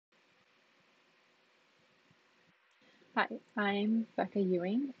Hi, I'm Becca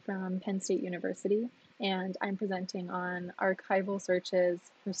Ewing from Penn State University, and I'm presenting on archival searches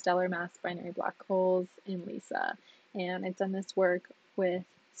for stellar mass binary black holes in LISA. And I've done this work with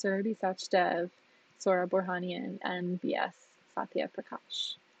Surabhi Sachdev, Ssohrab Borhanian, and BS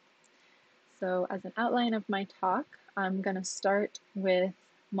Sathyaprakash. So as an outline of my talk, I'm going to start with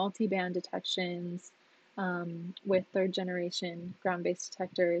multi-band detections with third generation ground-based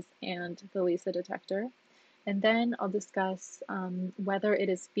detectors and the LISA detector. And then I'll discuss whether it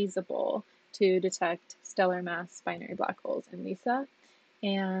is feasible to detect stellar mass binary black holes in LISA.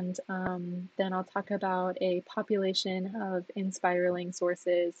 And then I'll talk about a population of inspiraling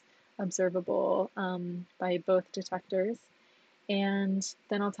sources observable by both detectors. And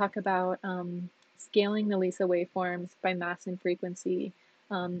then I'll talk about scaling the LISA waveforms by mass and frequency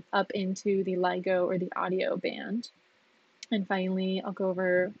up into the LIGO or the audio band. And finally, I'll go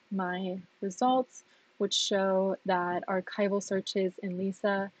over my results, which show that archival searches in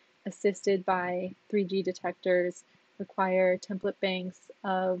LISA, assisted by 3G detectors, require template banks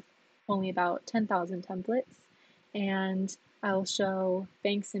of only about 10,000 templates. And I'll show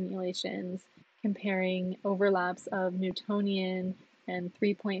bank simulations comparing overlaps of Newtonian and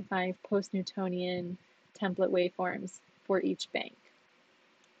 3.5 post-Newtonian template waveforms for each bank.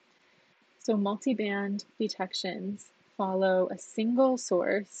 So multiband detections follow a single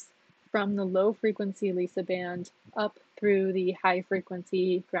source from the low frequency LISA band up through the high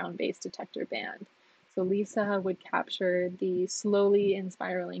frequency ground-based detector band. So LISA would capture the slowly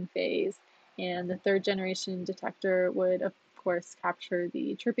inspiraling phase, and the third generation detector would of course capture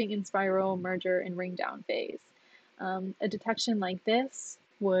the tripping inspiral, merger, and ringdown phase. A detection like this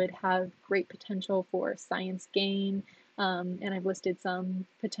would have great potential for science gain, and I've listed some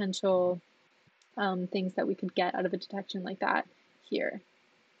potential things that we could get out of a detection like that here.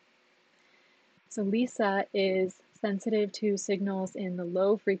 So LISA is sensitive to signals in the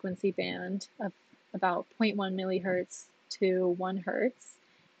low frequency band of about 0.1 millihertz to 1 hertz,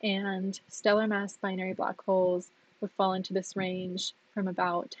 and stellar mass binary black holes would fall into this range from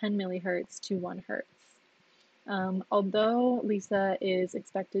about 10 millihertz to 1 hertz. Although LISA is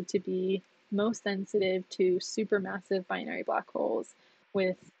expected to be most sensitive to supermassive binary black holes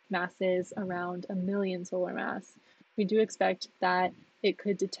with masses around 1 million solar mass, we do expect that it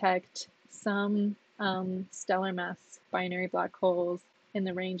could detect some stellar mass binary black holes in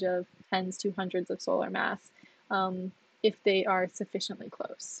the range of tens to hundreds of solar mass if they are sufficiently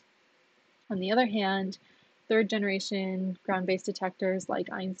close. On the other hand, third generation ground-based detectors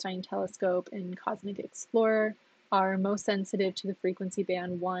like Einstein Telescope and Cosmic Explorer are most sensitive to the frequency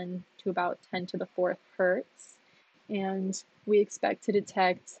band 1 to about 10 to the 4th hertz. And we expect to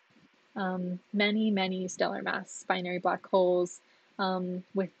detect many stellar mass binary black holes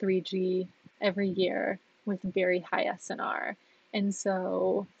with 3G every year with very high SNR. And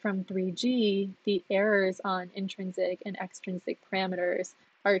so from 3G, the errors on intrinsic and extrinsic parameters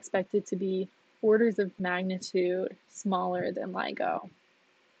are expected to be orders of magnitude smaller than LIGO.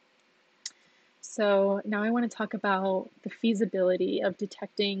 So now I want to talk about the feasibility of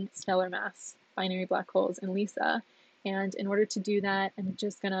detecting stellar mass binary black holes in LISA. And in order to do that, I'm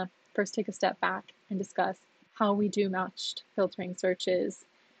just going to first take a step back and discuss how we do matched filtering searches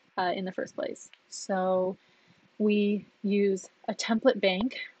in the first place. So we use a template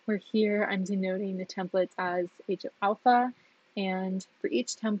bank, where here I'm denoting the templates as h of alpha, and for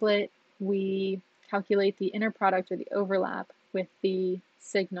each template we calculate the inner product or the overlap with the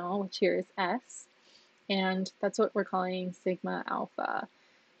signal, which here is S, and that's what we're calling sigma alpha.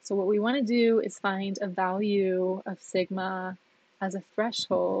 So what we want to do is find a value of sigma as a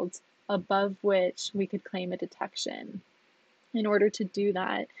threshold above which we could claim a detection. In order to do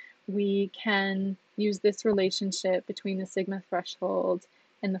that, we can use this relationship between the sigma threshold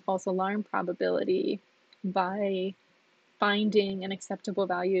and the false alarm probability by finding an acceptable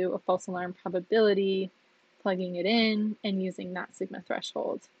value of false alarm probability, plugging it in, and using that sigma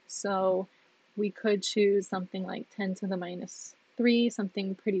threshold. So we could choose something like 10 to the minus 3,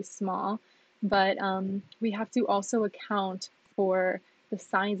 something pretty small, but we have to also account for the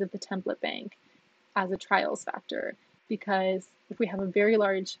size of the template bank as a trials factor, because if we have a very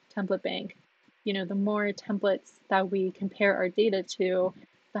large template bank, the more templates that we compare our data to,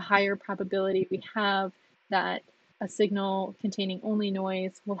 the higher probability we have that a signal containing only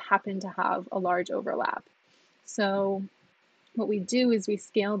noise will happen to have a large overlap. So what we do is we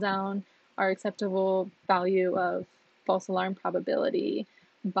scale down our acceptable value of false alarm probability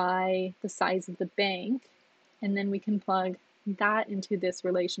by the size of the bank, and then we can plug that into this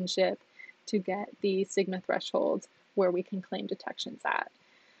relationship to get the sigma threshold where we can claim detections at.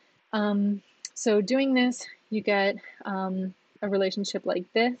 So doing this, you get a relationship like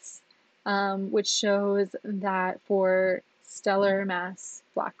this, which shows that for stellar mass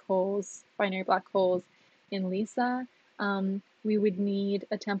black holes, binary black holes in LISA, we would need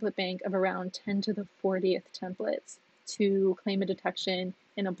a template bank of around 10 to the 40th templates to claim a detection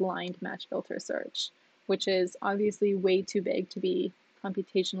in a blind match filter search, which is obviously way too big to be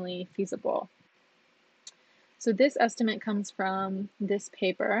computationally feasible. So this estimate comes from this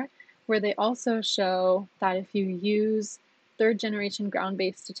paper, where they also show that if you use third generation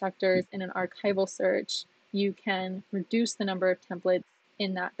ground-based detectors in an archival search, you can reduce the number of templates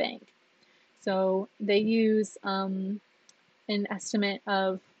in that bank. So they use an estimate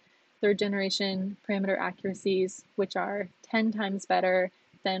of third generation parameter accuracies, which are 10 times better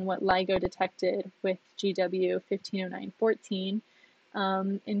than what LIGO detected with GW 150914,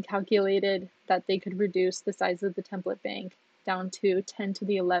 and calculated that they could reduce the size of the template bank down to 10 to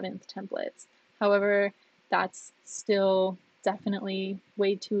the 11th templates. However, that's still definitely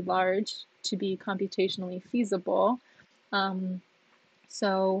way too large to be computationally feasible.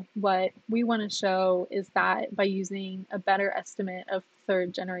 So what we want to show is that by using a better estimate of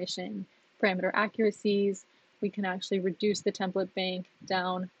third generation parameter accuracies, we can actually reduce the template bank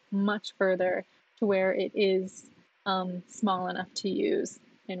down much further to where it is small enough to use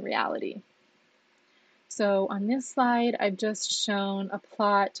in reality. So on this slide, I've just shown a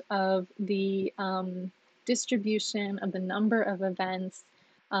plot of the distribution of the number of events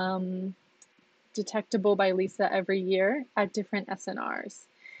detectable by LISA every year at different SNRs.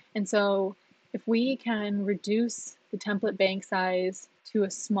 And so if we can reduce the template bank size to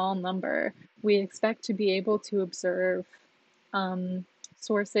a small number, we expect to be able to observe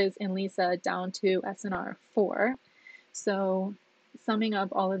sources in LISA down to SNR 4. So summing up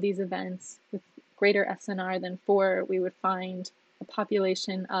all of these events with greater SNR than 4, we would find a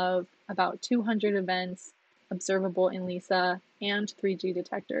population of about 200 events observable in LISA and 3G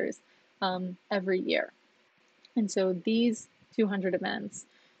detectors every year. And so these 200 events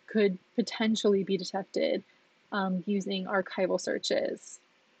could potentially be detected using archival searches.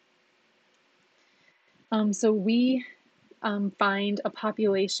 So we find a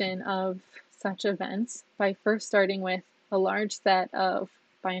population of such events by first starting with a large set of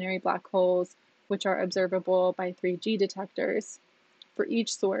binary black holes, which are observable by 3G detectors. For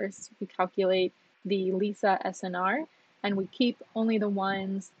each source, we calculate the LISA SNR, and we keep only the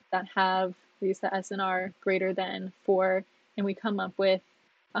ones that have LISA SNR greater than 4, and we come up with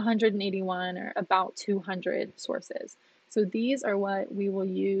 181 or about 200 sources. So these are what we will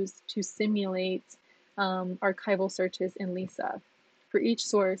use to simulate archival searches in LISA. For each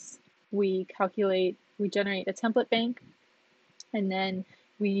source, we generate a template bank, and then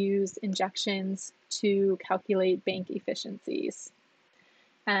we use injections to calculate bank efficiencies.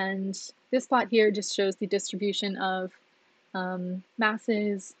 And this plot here just shows the distribution of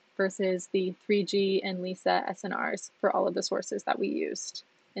masses versus the 3G and LISA SNRs for all of the sources that we used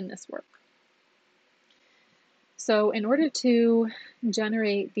in this work. So in order to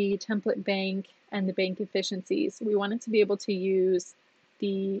generate the template bank and the bank efficiencies, we wanted to be able to use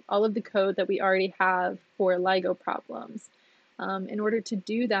all of the code that we already have for LIGO problems. In order to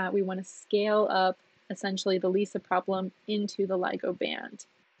do that, we want to scale up essentially the LISA problem into the LIGO band.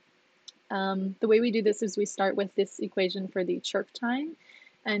 The way we do this is we start with this equation for the chirp time,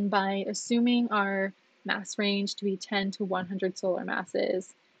 and by assuming our mass range to be 10 to 100 solar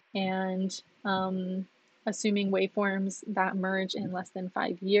masses, and assuming waveforms that merge in less than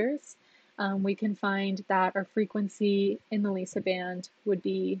 5 years, we can find that our frequency in the LISA band would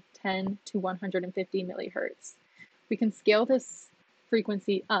be 10 to 150 millihertz. We can scale this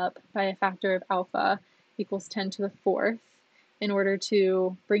frequency up by a factor of alpha equals 10 to the 4th in order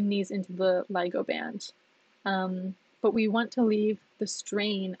to bring these into the LIGO band. But we want to leave the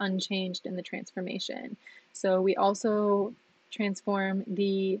strain unchanged in the transformation. So we also transform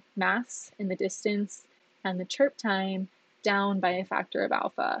the mass and the distance and the chirp time down by a factor of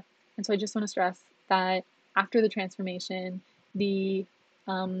alpha. And so I just want to stress that after the transformation, the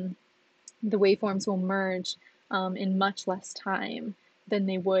waveforms will merge in much less time than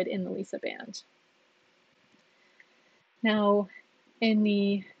they would in the LISA band. Now, in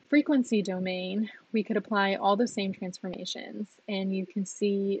the frequency domain, we could apply all the same transformations, and you can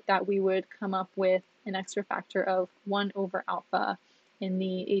see that we would come up with an extra factor of 1 over alpha in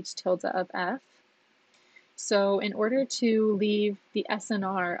the h tilde of f. So in order to leave the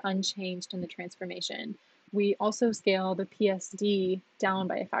SNR unchanged in the transformation, we also scale the PSD down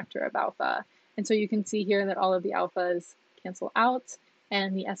by a factor of alpha. And so you can see here that all of the alphas cancel out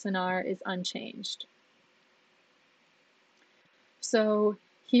and the SNR is unchanged. So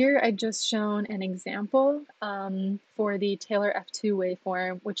Here I've just shown an example for the Taylor F2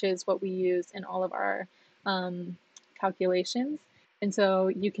 waveform, which is what we use in all of our calculations. And so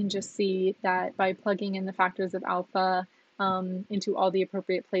you can just see that by plugging in the factors of alpha into all the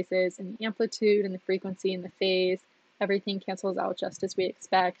appropriate places in the amplitude and the frequency and the phase, everything cancels out just as we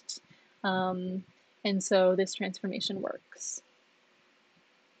expect. And so this transformation works.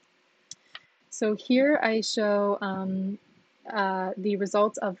 So here I show the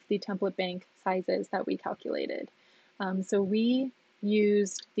results of the template bank sizes that we calculated. So we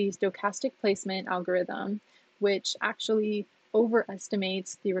used the stochastic placement algorithm, which actually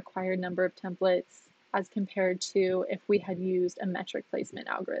overestimates the required number of templates as compared to if we had used a metric placement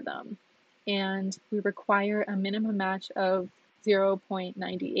algorithm. And we require a minimum match of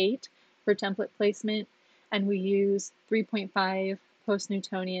 0.98 for template placement, and we use 3.5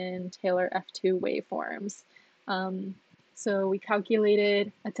 post-Newtonian Taylor F2 waveforms. So we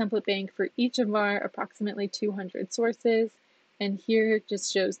calculated a template bank for each of our approximately 200 sources, and here it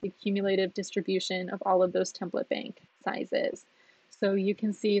just shows the cumulative distribution of all of those template bank sizes. So you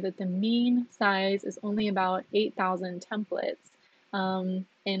can see that the mean size is only about 8,000 templates,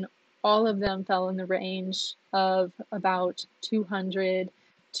 and all of them fell in the range of about 200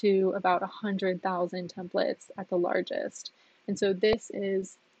 to about 100,000 templates at the largest. And so this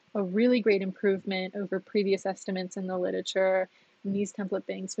is a really great improvement over previous estimates in the literature. And these template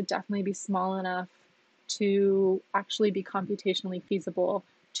banks would definitely be small enough to actually be computationally feasible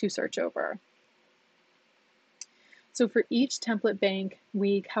to search over. So for each template bank,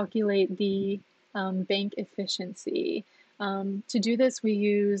 we calculate the bank efficiency. To do this, we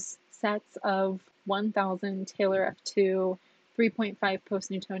use sets of 1,000 Taylor F2 3.5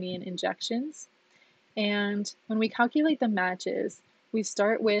 post-Newtonian injections. And when we calculate the matches, we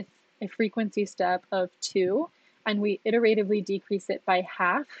start with a frequency step of 2, and we iteratively decrease it by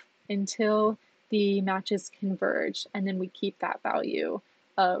half until the matches converge, and then we keep that value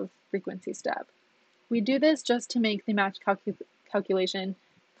of frequency step. We do this just to make the match calculation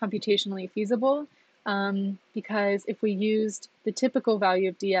computationally feasible, because if we used the typical value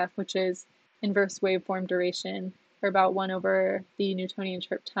of df, which is inverse waveform duration, or about 1 over the Newtonian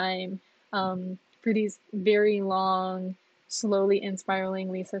trip time, for these very long, slowly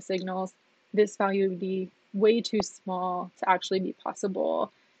inspiraling LISA signals, this value would be way too small to actually be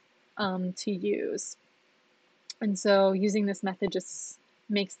possible to use. And so using this method just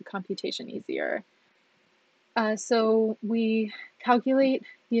makes the computation easier. So we calculate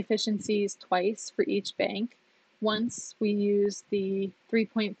the efficiencies twice for each bank. Once we use the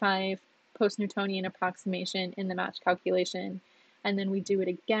 3.5 post-Newtonian approximation in the match calculation, and then we do it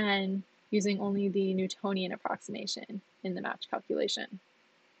again using only the Newtonian approximation in the match calculation.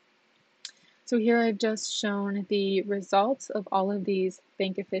 So here I've just shown the results of all of these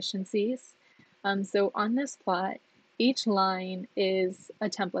bank efficiencies. So on this plot, each line is a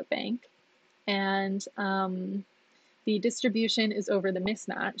template bank, and the distribution is over the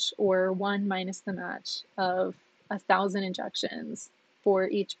mismatch, or 1 minus the match of 1,000 injections for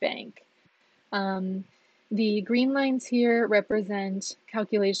each bank. The green lines here represent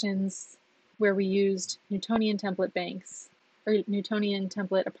calculations where we used Newtonian template banks, or Newtonian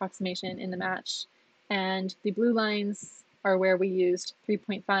template approximation in the match, and the blue lines are where we used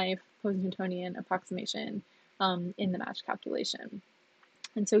 3.5 post-Newtonian approximation in the match calculation.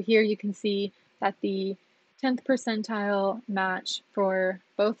 And so here you can see that the 10th percentile match for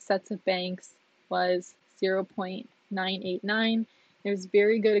both sets of banks was 0.989. There's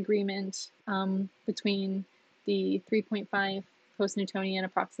very good agreement between the 3.5 post-Newtonian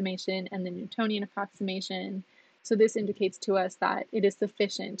approximation and the Newtonian approximation. So this indicates to us that it is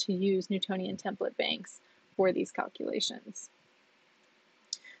sufficient to use Newtonian template banks for these calculations.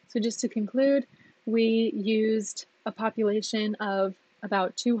 So just to conclude, we used a population of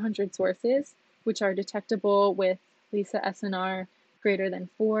about 200 sources, which are detectable with LISA SNR greater than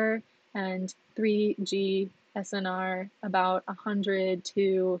 4 and 3G SNR about 100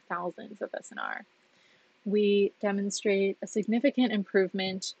 to thousands of SNR. We demonstrate a significant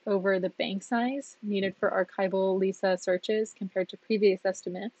improvement over the bank size needed for archival LISA searches compared to previous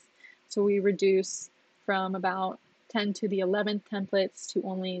estimates. So we reduce from about 10 to the 11th templates to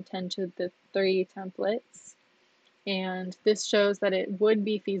only 10 to the 3 templates. And this shows that it would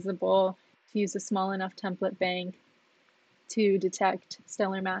be feasible to use a small enough template bank to detect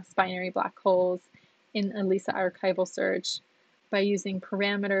stellar mass binary black holes in a LISA archival search by using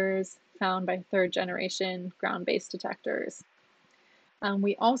parameters found by third generation ground-based detectors.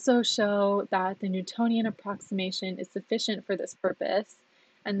 We also show that the Newtonian approximation is sufficient for this purpose,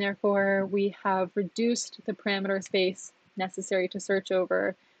 and therefore we have reduced the parameter space necessary to search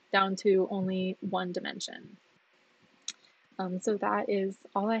over down to only one dimension. So that is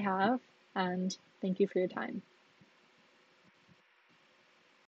all I have, and thank you for your time.